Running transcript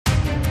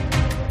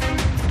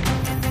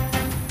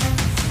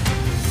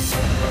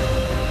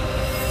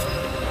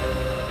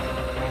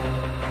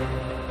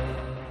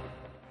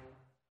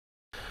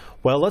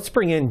Well, let's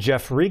bring in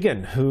Geoff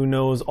Regan, who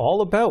knows all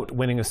about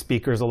winning a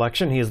Speaker's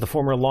election. He is the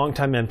former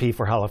longtime MP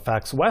for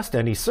Halifax West,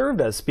 and he served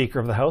as Speaker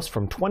of the House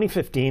from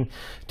 2015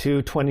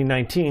 to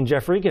 2019.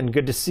 Geoff Regan,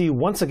 good to see you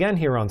once again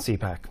here on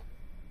CPAC.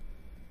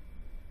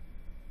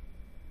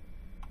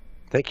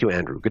 Thank you,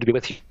 Andrew. Good to be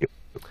with you.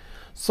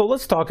 So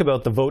let's talk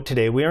about the vote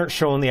today. We aren't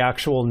showing the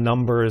actual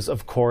numbers,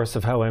 of course,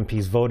 of how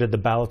MPs voted. The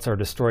ballots are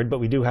destroyed, but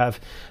we do have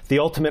the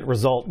ultimate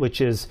result,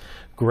 which is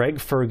Greg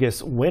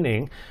Fergus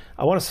winning.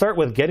 I want to start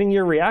with getting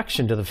your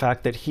reaction to the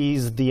fact that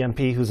he's the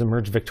MP who's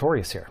emerged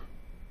victorious here.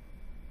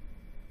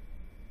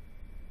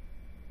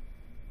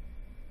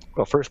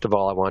 Well, first of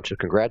all, I want to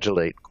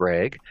congratulate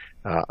Greg.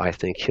 I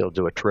think he'll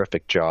do a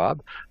terrific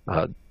job.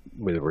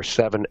 There were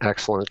 7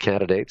 excellent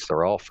candidates.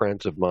 They're all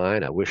friends of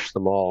mine. I wish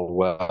them all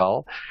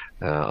well.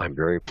 I'm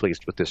very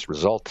pleased with this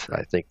result.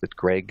 I think that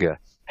Greg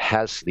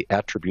has the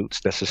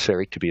attributes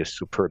necessary to be a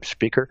superb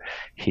speaker.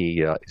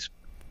 He is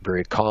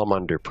very calm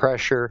under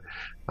pressure.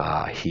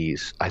 I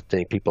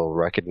think people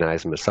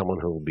recognize him as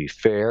someone who will be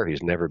fair.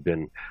 He's never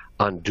been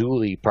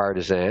unduly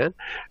partisan,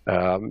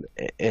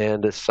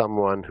 and as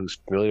someone who's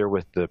familiar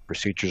with the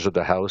procedures of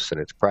the House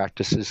and its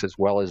practices, as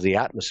well as the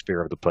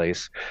atmosphere of the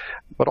place,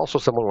 but also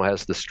someone who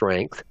has the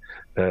strength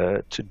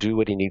to do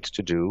what he needs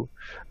to do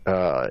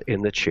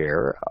in the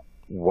chair,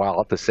 while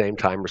at the same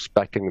time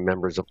respecting the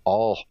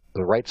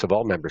rights of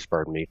all members,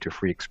 to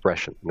free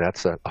expression. And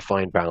that's a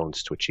fine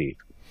balance to achieve.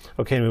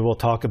 Okay, and we will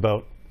talk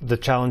about the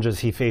challenges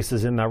he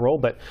faces in that role,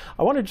 but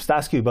I want to just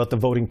ask you about the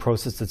voting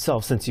process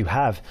itself, since you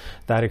have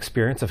that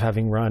experience of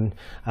having run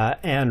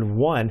and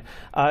won.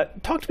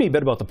 Talk to me a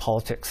bit about the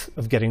politics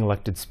of getting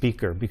elected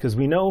Speaker, because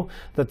we know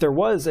that there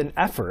was an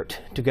effort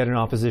to get an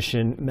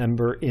opposition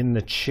member in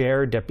the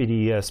chair,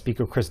 Deputy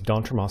Speaker Chris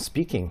D'Entremont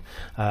speaking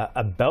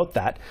about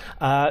that.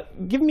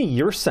 Give me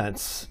your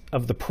sense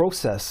of the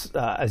process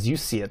as you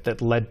see it that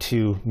led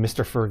to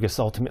Mr. Fergus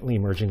ultimately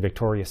emerging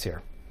victorious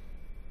here.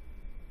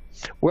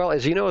 Well,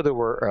 as you know, there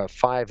were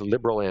 5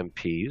 Liberal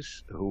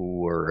MPs who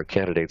were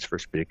candidates for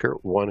Speaker,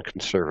 1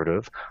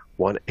 Conservative,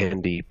 1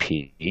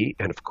 NDP,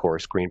 and of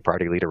course, Green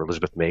Party leader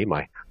Elizabeth May,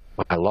 my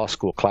law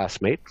school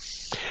classmate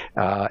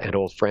and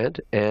old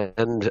friend.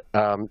 And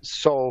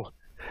so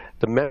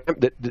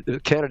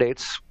the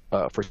candidates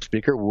for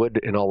Speaker would,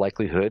 in all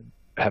likelihood,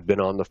 have been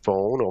on the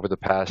phone over the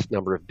past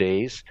number of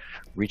days,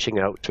 reaching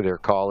out to their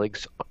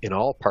colleagues in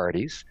all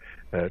parties,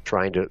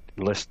 trying to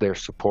enlist their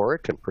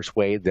support and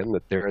persuade them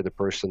that they're the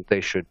person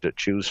they should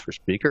choose for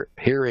Speaker,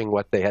 hearing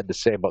what they had to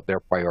say about their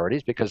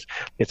priorities, because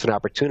it's an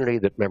opportunity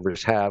that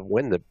members have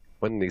when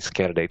these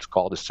candidates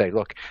call to say,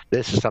 look,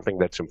 this is something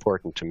that's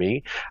important to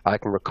me. I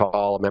can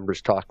recall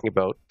members talking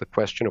about the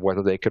question of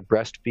whether they could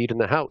breastfeed in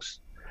the House,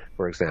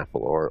 for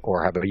example,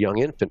 or have a young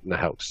infant in the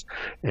house,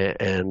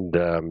 and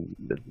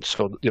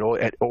so, you know,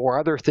 or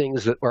other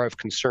things that are of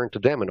concern to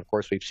them. And of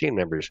course, we've seen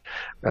members,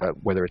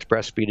 whether it's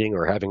breastfeeding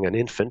or having an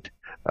infant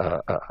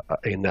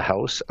in the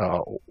house,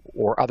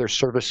 or other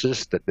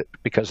services that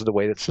because of the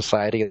way that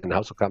society and the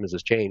House of Commons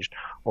has changed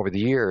over the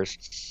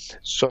years.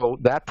 So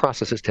that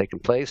process has taken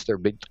place. There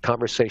have been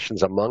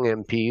conversations among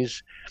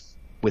MPs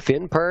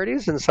within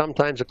parties and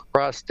sometimes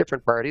across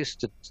different parties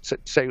to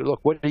say, look,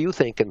 what do you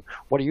think and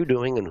what are you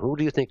doing and who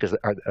do you think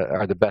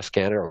are the best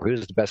candidate, or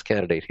who's the best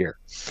candidate here?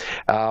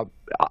 I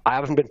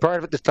haven't been part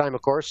of it this time,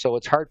 of course, so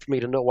it's hard for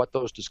me to know what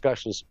those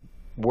discussions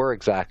were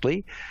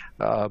exactly,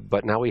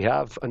 but now we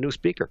have a new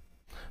Speaker.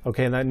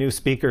 Okay, and that new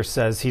Speaker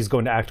says he's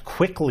going to act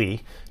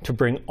quickly to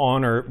bring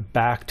honor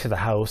back to the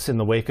House in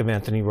the wake of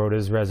Anthony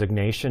Rota's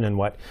resignation and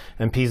what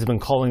MPs have been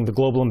calling the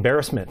global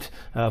embarrassment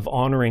of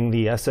honoring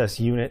the SS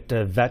unit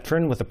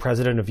veteran with the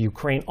president of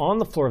Ukraine on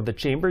the floor of the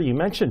chamber. You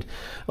mentioned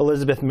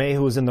Elizabeth May,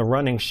 who was in the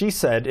running. She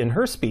said in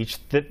her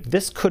speech that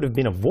this could have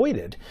been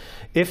avoided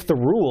if the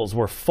rules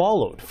were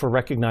followed for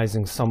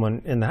recognizing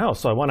someone in the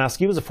House. So I want to ask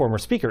you, as a former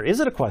Speaker, is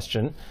it a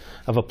question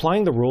of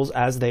applying the rules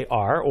as they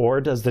are,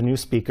 or does the new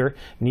Speaker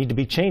need to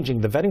be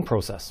changing the vetting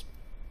process?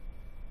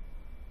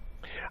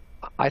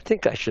 I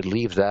think I should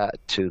leave that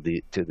to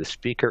the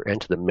Speaker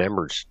and to the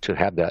members to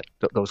have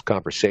those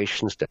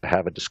conversations, to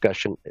have a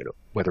discussion,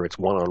 whether it's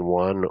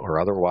one-on-one or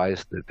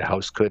otherwise. The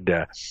House could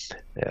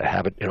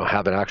have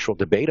an actual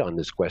debate on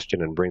this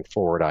question and bring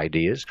forward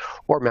ideas,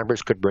 or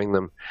members could bring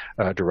them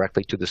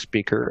directly to the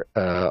Speaker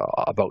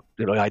about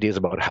ideas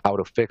about how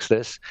to fix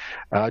this.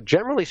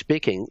 Generally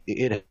speaking,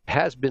 it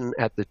has been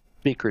at the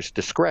Speaker's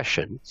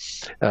discretion.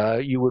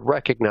 You would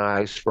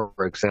recognize, for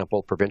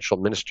example, provincial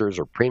ministers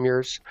or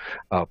premiers,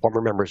 former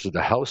members of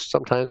the House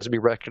sometimes be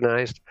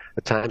recognized.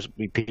 At times,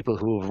 be people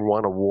who have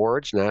won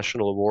awards,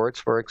 national awards,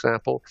 for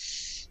example.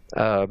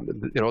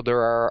 There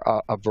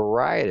are a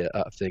variety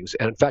of things.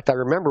 And in fact, I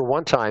remember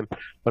one time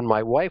when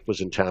my wife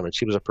was in town and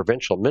she was a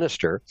provincial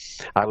minister,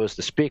 I was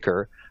the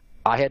Speaker.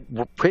 I had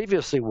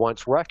previously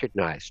once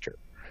recognized her.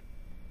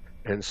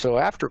 And so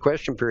after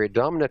question period,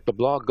 Dominic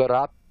LeBlanc got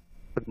up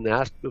and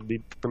asked it would be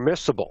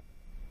permissible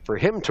for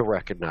him to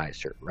recognize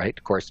her, right?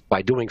 Of course,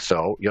 by doing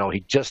so,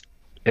 he just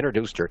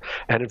introduced her.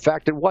 And in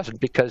fact, it wasn't,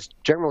 because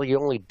generally you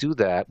only do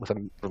that with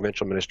a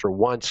provincial minister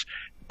once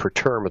per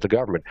term of the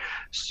government.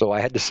 So I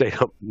had to say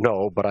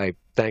no, but I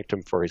thanked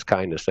him for his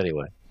kindness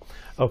anyway.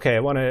 Okay, I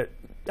want to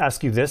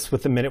ask you this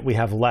with the minute we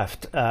have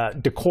left.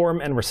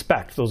 Decorum and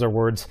respect, those are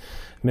words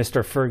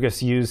Mr.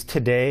 Fergus used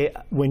today.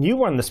 When you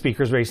won the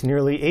Speaker's race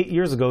nearly 8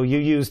 years ago, you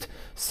used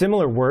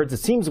similar words. It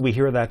seems we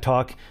hear that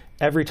talk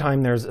every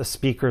time there's a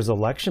Speaker's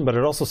election, but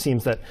it also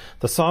seems that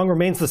the song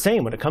remains the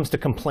same when it comes to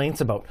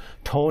complaints about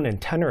tone and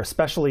tenor,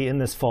 especially in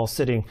this fall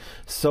sitting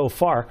so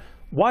far.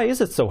 Why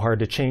is it so hard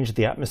to change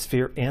the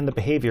atmosphere and the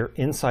behavior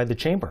inside the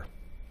chamber?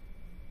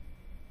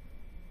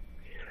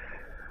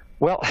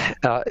 Well,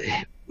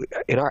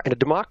 in a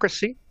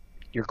democracy,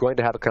 you're going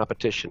to have a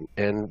competition,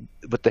 and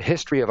with the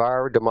history of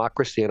our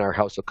democracy in our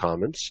House of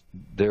Commons,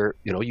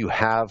 you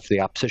have the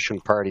opposition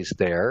parties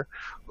there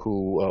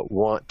who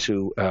want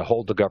to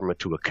hold the government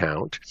to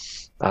account.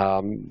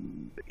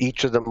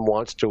 Each of them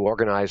wants to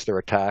organize their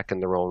attack in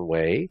their own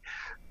way.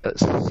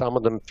 Some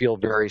of them feel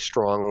very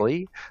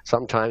strongly.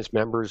 Sometimes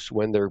members,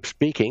 when they're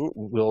speaking,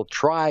 will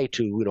try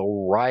to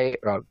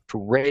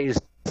raise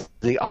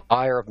the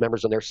ire of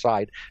members on their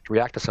side to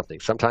react to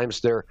something.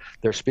 Sometimes they're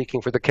speaking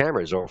for the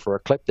cameras or for a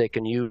clip they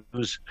can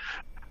use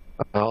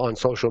on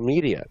social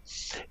media.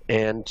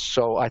 And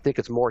so I think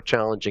it's more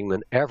challenging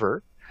than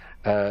ever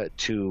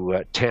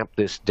to tamp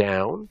this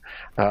down.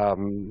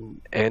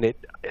 And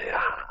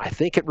I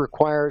think it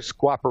requires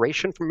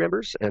cooperation from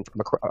members and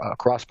from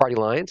across party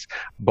lines,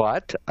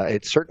 but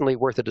it's certainly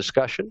worth a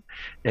discussion.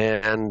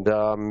 And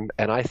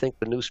I think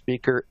the new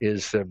Speaker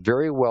is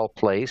very well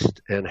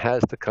placed and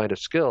has the kind of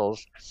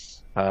skills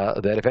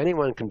that if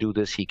anyone can do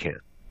this, he can.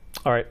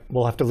 All right,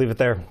 we'll have to leave it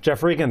there.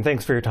 Geoff Regan,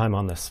 thanks for your time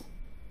on this.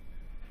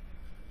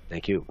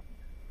 Thank you.